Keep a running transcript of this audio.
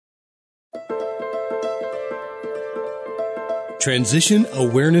Transition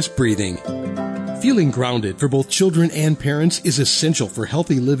Awareness Breathing. Feeling grounded for both children and parents is essential for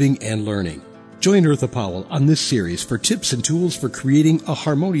healthy living and learning. Join Eartha Powell on this series for tips and tools for creating a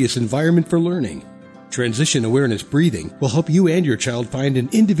harmonious environment for learning. Transition Awareness Breathing will help you and your child find an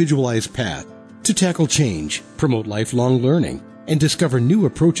individualized path to tackle change, promote lifelong learning, and discover new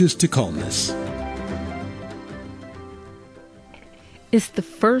approaches to calmness. It's the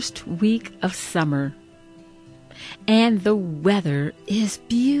first week of summer, and the weather is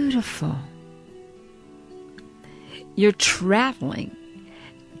beautiful. You're traveling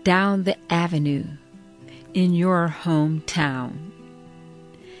down the avenue in your hometown.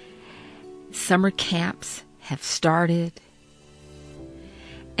 Summer camps have started,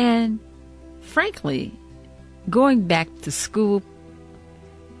 and frankly, going back to school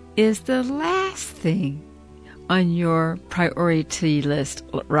is the last thing on your priority list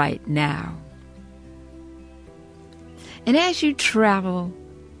right now. And as you travel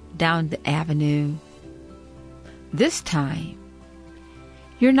down the avenue, this time,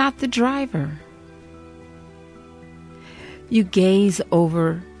 you're not the driver. You gaze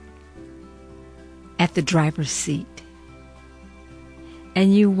over at the driver's seat,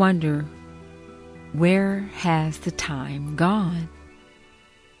 and you wonder, where has the time gone?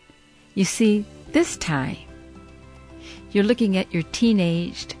 You see, this time, you're looking at your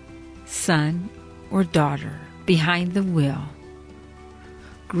teenaged son or daughter behind the wheel,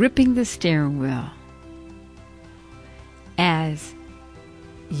 gripping the steering wheel, as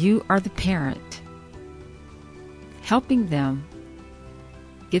you are the parent, helping them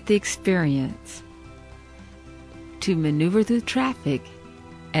get the experience to maneuver through traffic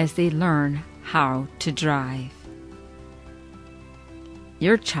as they learn how to drive.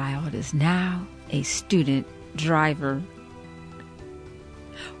 Your child is now a student driver.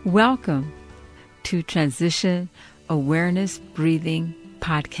 Welcome to Transition Awareness Breathing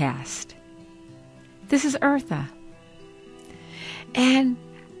Podcast. This is Eartha, and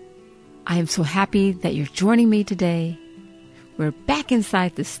I am so happy that you're joining me today. We're back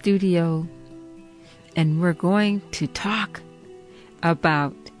inside the studio, and we're going to talk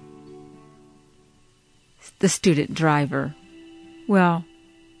about the student driver. Well,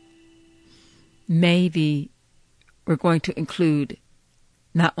 maybe we're going to include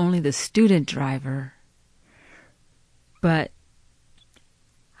not only the student driver, but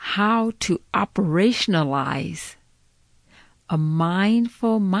how to operationalize a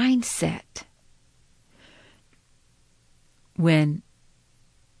mindful mindset when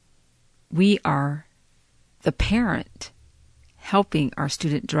we are the parent helping our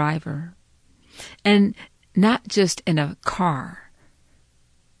student driver. And not just in a car,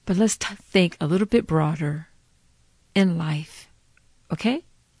 but let's think a little bit broader in life, okay?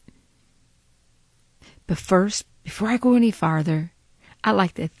 But first, before I go any farther, I'd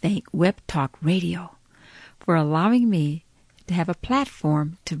like to thank Web Talk Radio for allowing me to have a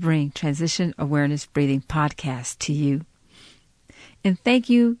platform to bring Transition Awareness Breathing Podcast to you. And thank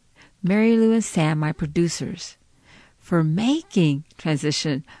you, Mary Lou and Sam, my producers, for making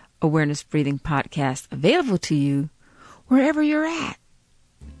Transition Awareness Breathing Podcast available to you wherever you're at.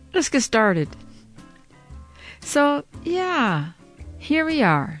 Let's get started. So, yeah, here we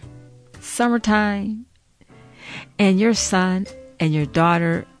are, summertime, and your son and your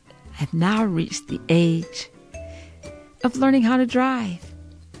daughter have now reached the age of learning how to drive.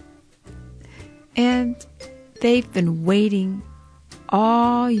 And they've been waiting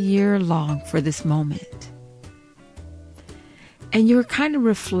all year long for this moment. And you're kind of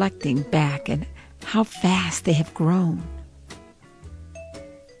reflecting back and how fast they have grown.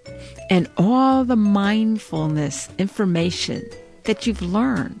 And all the mindfulness information that you've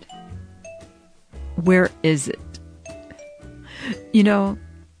learned. Where is it? You know,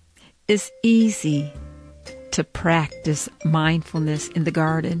 it's easy to practice mindfulness in the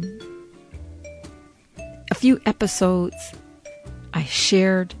garden. A few episodes, I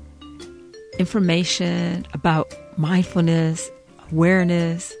shared information about mindfulness,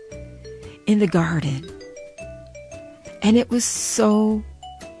 awareness in the garden. And it was so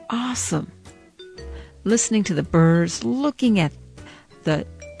awesome listening to the birds, looking at the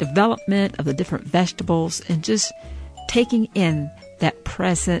development of the different vegetables, and just taking in that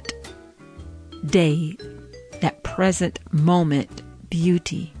present day, that present moment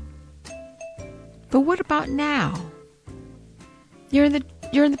beauty. But what about now? You're in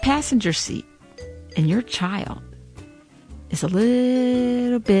the passenger seat, and your child is a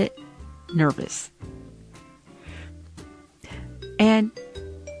little bit nervous. And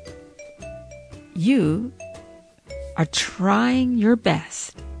you are trying your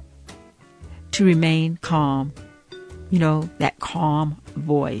best to remain calm that calm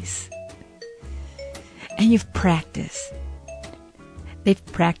voice. And you've practiced. They've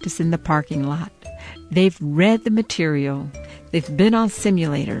practiced in the parking lot. They've read the material. They've been on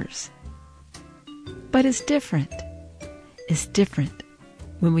simulators. But it's different. It's different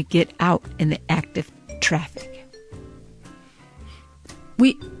when we get out in the active traffic.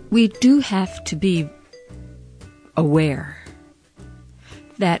 We do have to be aware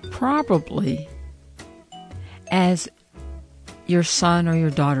that probably as your son or your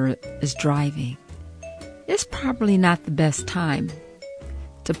daughter is driving, it's probably not the best time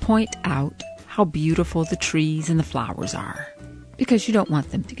to point out how beautiful the trees and the flowers are, because you don't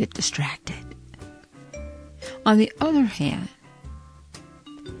want them to get distracted. On the other hand,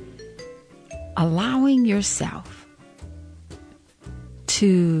 allowing yourself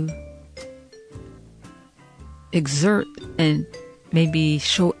to exert and maybe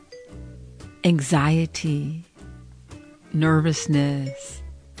show anxiety, nervousness,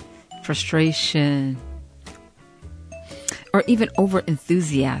 frustration, or even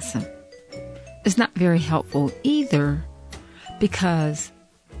over-enthusiasm is not very helpful either, because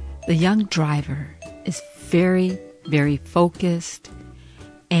the young driver is very, very focused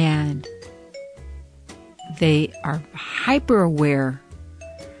and they are hyper aware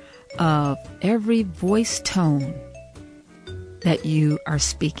of every voice tone that you are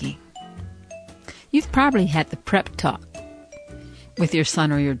speaking. You've probably had the prep talk with your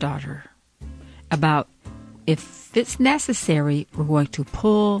son or your daughter about, if it's necessary, we're going to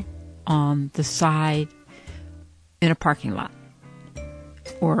pull on the side in a parking lot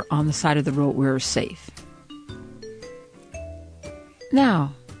or on the side of the road where we're safe.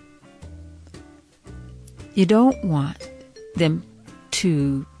 Now, you don't want them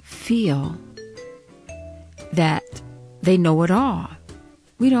to feel that they know it all.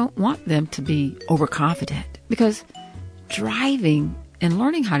 We don't want them to be overconfident, because driving and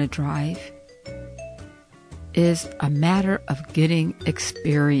learning how to drive is a matter of getting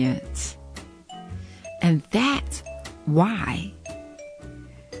experience. And that's why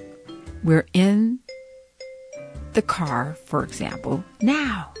we're in the car, for example,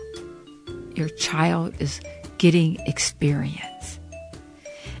 now. Your child is getting experience.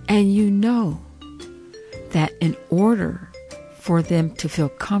 And you know that in order for them to feel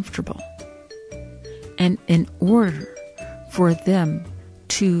comfortable, and in order for them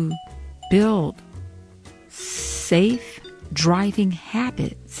to build safe driving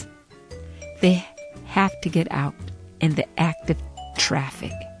habits, they have to get out in the active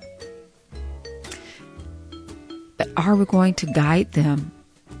traffic. But are we going to guide them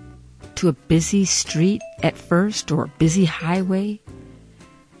to a busy street at first, or a busy highway?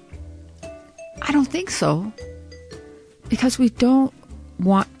 I don't think so, because we don't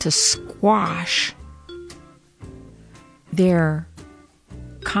want to squash their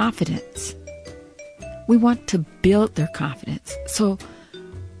confidence. We want to build their confidence. So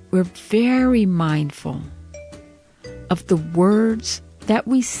we're very mindful of the words that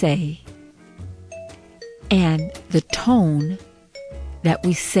we say and the tone that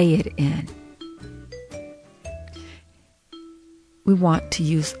we say it in. We want to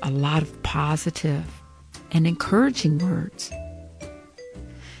use a lot of positive and encouraging words,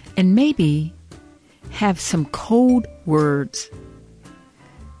 and maybe have some code words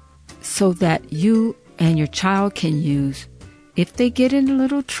so that you and your child can use if they get in a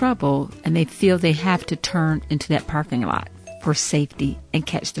little trouble and they feel they have to turn into that parking lot for safety and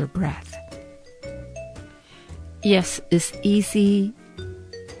catch their breath. Yes, it's easy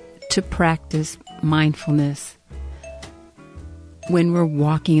to practice mindfulness when we're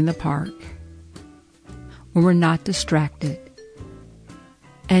walking in the park, when we're not distracted,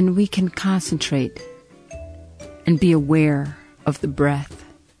 and we can concentrate and be aware of the breath,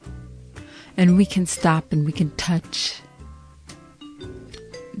 and we can stop and we can touch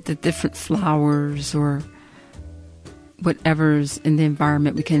the different flowers or whatever's in the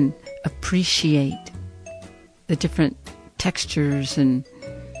environment. We can appreciate the different textures and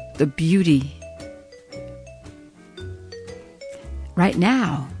the beauty. Right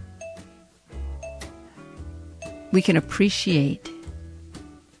now, we can appreciate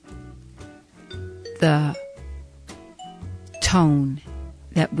the tone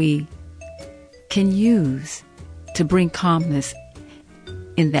that we can use to bring calmness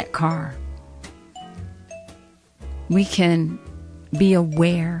in that car. We can be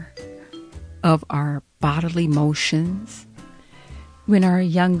aware of our bodily motions. When our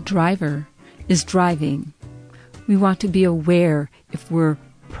young driver is driving, we want to be aware if we're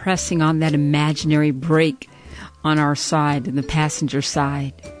pressing on that imaginary brake on our side, in the passenger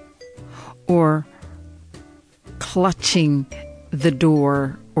side, or clutching the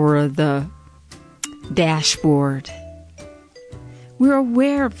door or the dashboard. We're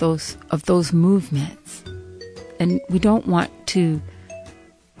aware of those movements, and we don't want to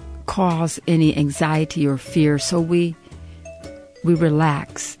cause any anxiety or fear, so we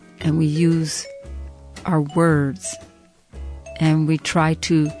relax and we use our words, and we try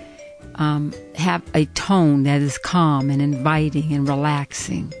to have a tone that is calm and inviting and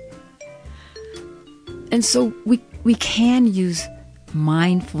relaxing. And so we can use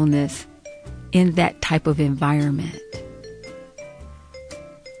mindfulness in that type of environment.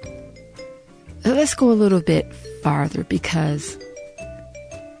 Let's go a little bit farther, because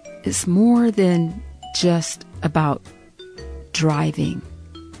it's more than just about driving.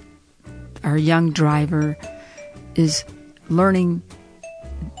 Our young driver is learning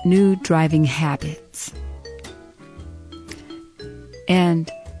new driving habits. And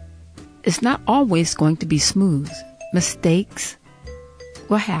it's not always going to be smooth. Mistakes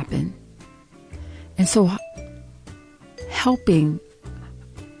will happen. And so helping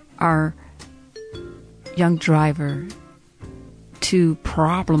our young driver to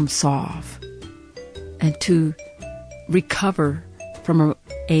problem solve and to recover from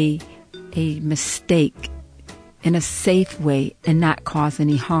a mistake in a safe way and not cause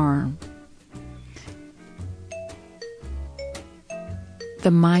any harm.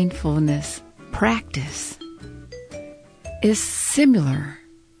 The mindfulness practice is similar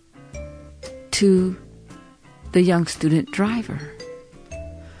to the young student driver.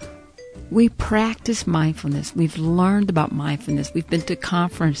 We practice mindfulness. We've learned about mindfulness. We've been to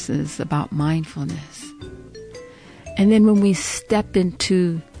conferences about mindfulness. And then when we step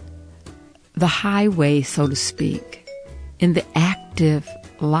into the highway, so to speak, in the active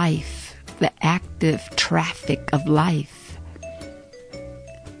life, the active traffic of life,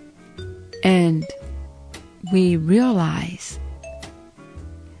 and we realize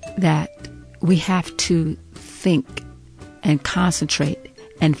that we have to think and concentrate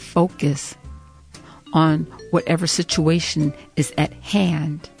and focus on whatever situation is at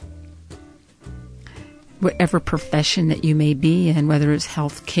hand, whatever profession that you may be in, whether it's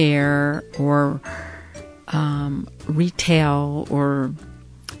healthcare or retail or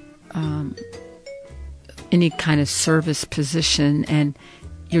any kind of service position, and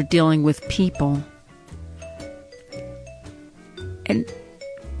you're dealing with people. And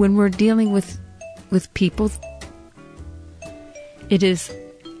when we're dealing with people, it is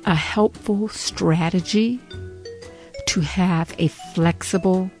a helpful strategy to have a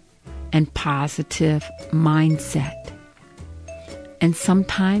flexible and positive mindset. And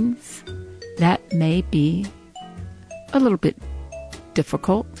sometimes that may be a little bit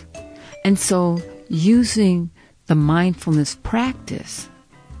difficult. And so using the mindfulness practice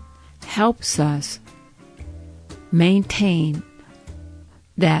helps us maintain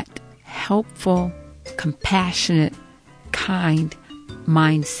that helpful, compassionate, kind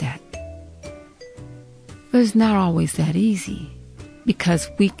mindset. But it's not always that easy, because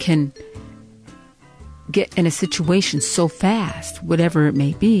we can get in a situation so fast, whatever it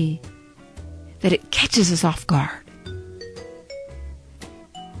may be, that it catches us off guard.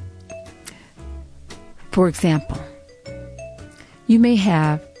 For example, you may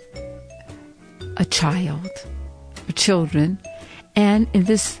have a child or children, and in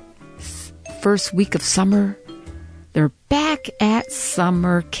this first week of summer, they're back at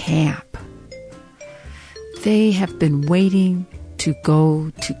summer camp. They have been waiting to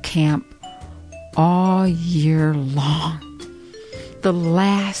go to camp all year long. The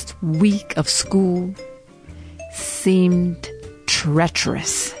last week of school seemed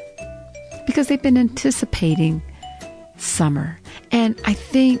treacherous because they've been anticipating summer. And I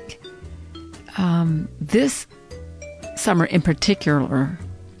think this summer in particular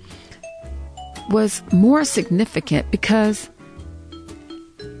was more significant because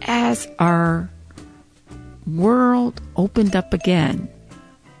as our world opened up again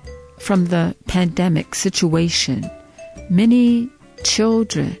from the pandemic situation, many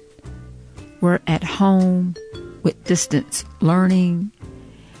children were at home with distance learning,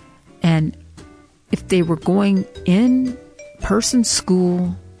 and if they were going in person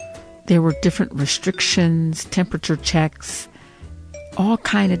school, there were different restrictions, temperature checks, all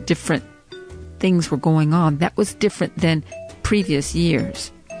kind of different things were going on. That was different than previous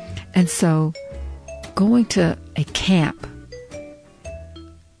years. And so going to a camp,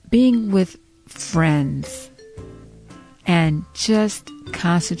 being with friends, and just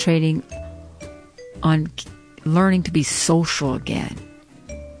concentrating on learning to be social again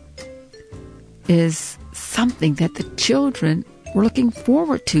is something that the children were looking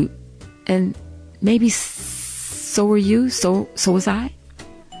forward to and maybe so were you, so was I.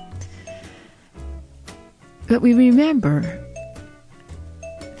 But we remember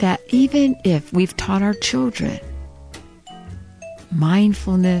that even if we've taught our children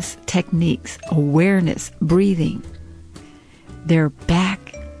mindfulness techniques, awareness, breathing, they're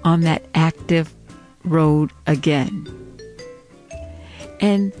back on that active road again.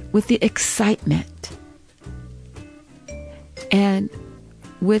 And with the excitement and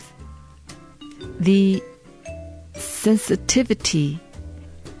with the sensitivity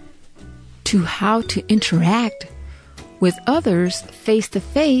to how to interact with others face to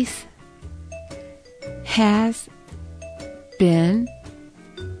face has been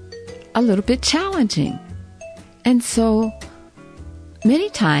a little bit challenging. And so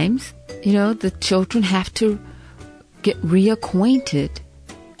many times, the children have to get reacquainted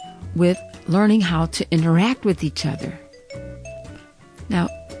with learning how to interact with each other. Now,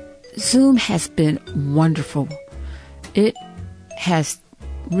 Zoom has been wonderful. It has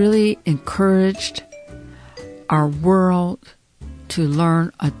really encouraged our world to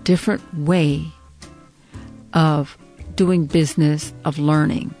learn a different way of doing business, of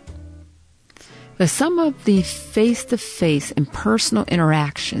learning. But some of the face-to-face and personal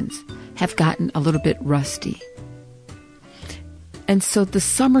interactions have gotten a little bit rusty. And so the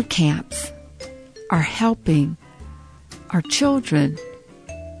summer camps are helping our children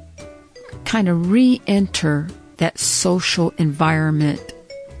kind of re-enter that social environment.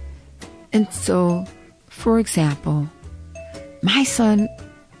 And so, for example, my son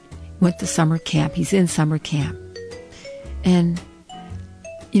went to summer camp. He's in summer camp. And,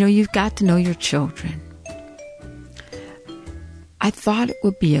 you've got to know your children. I thought it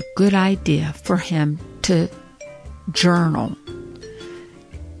would be a good idea for him to journal.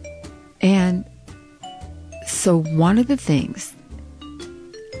 And so one of the things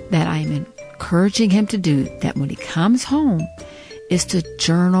that I'm encouraging him to do, that when he comes home, is to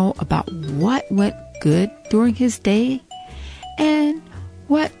journal about what went good during his day and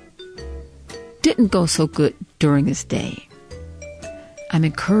what didn't go so good during his day. I'm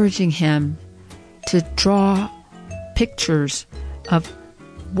encouraging him to draw pictures of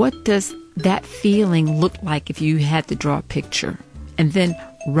what does that feeling look like if you had to draw a picture, and then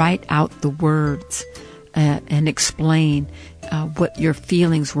write out the words and explain what your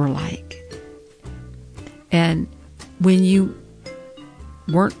feelings were like. And when you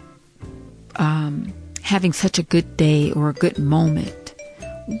weren't having such a good day or a good moment,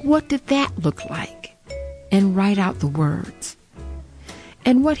 what did that look like? And write out the words.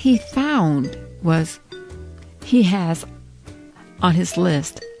 And what he found was he has on his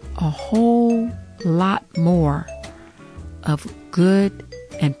list a whole lot more of good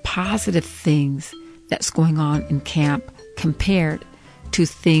and positive things that's going on in camp compared to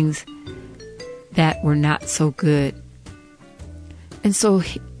things that were not so good. And so,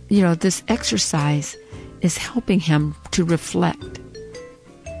 this exercise is helping him to reflect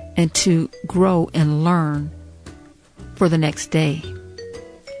and to grow and learn for the next day.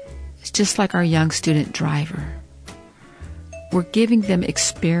 It's just like our young student driver. We're giving them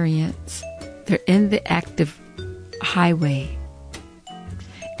experience. They're in the active highway.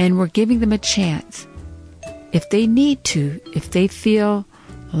 And we're giving them a chance, if they need to, if they feel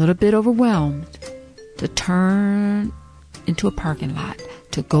a little bit overwhelmed, to turn into a parking lot,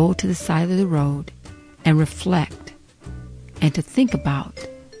 to go to the side of the road and reflect and to think about,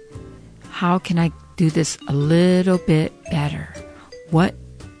 how can I do this a little bit better? What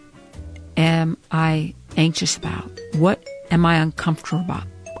am I anxious about? What am I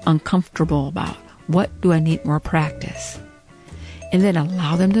uncomfortable about? What do I need more practice? And then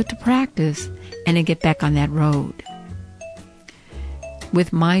allow them to practice and then get back on that road.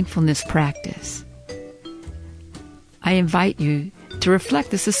 With mindfulness practice, I invite you to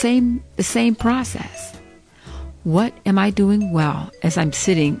reflect. It's the same process. What am I doing well as I'm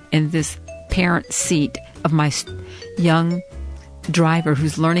sitting in this parent seat of my young driver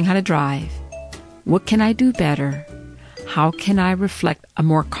who's learning how to drive? What can I do better? How can I reflect a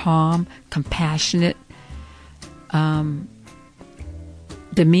more calm, compassionate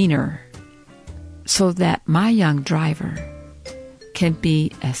demeanor so that my young driver can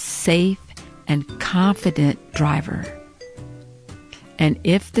be a safe and confident driver? And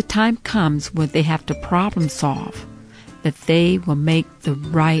if the time comes when they have to problem solve, that they will make the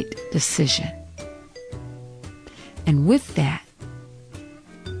right decision. And with that,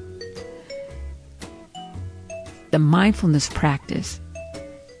 the mindfulness practice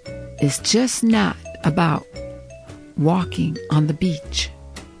is just not about walking on the beach,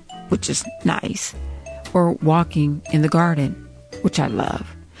 which is nice, or walking in the garden, which I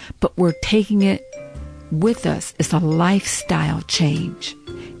love, but we're taking it with us is a lifestyle change.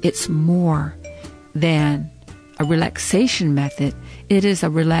 It's more than a relaxation method. It is a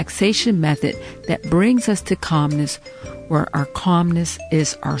relaxation method that brings us to calmness, where our calmness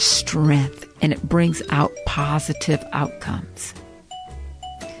is our strength, and it brings out positive outcomes.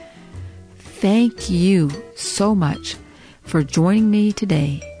 Thank you so much for joining me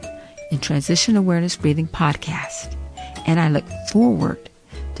today in Transition Awareness Breathing Podcast, and I look forward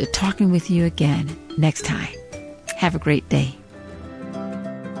to talking with you again next time. Have a great day.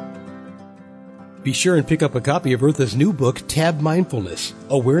 Be sure and pick up a copy of Eartha's new book, Tab Mindfulness,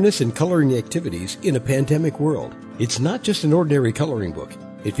 Awareness and Coloring Activities in a Pandemic World. It's not just an ordinary coloring book.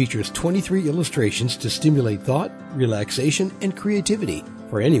 It features 23 illustrations to stimulate thought, relaxation, and creativity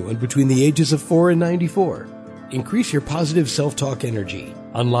for anyone between the ages of 4 and 94. Increase your positive self-talk energy.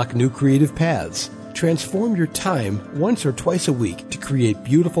 Unlock new creative paths. Transform your time once or twice a week to create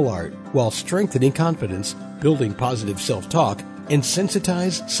beautiful art while strengthening confidence, building positive self-talk, and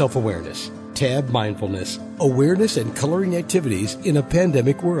sensitize self-awareness. Tab Mindfulness, Awareness and Coloring Activities in a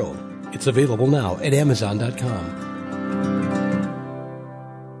Pandemic World. It's available now at Amazon.com.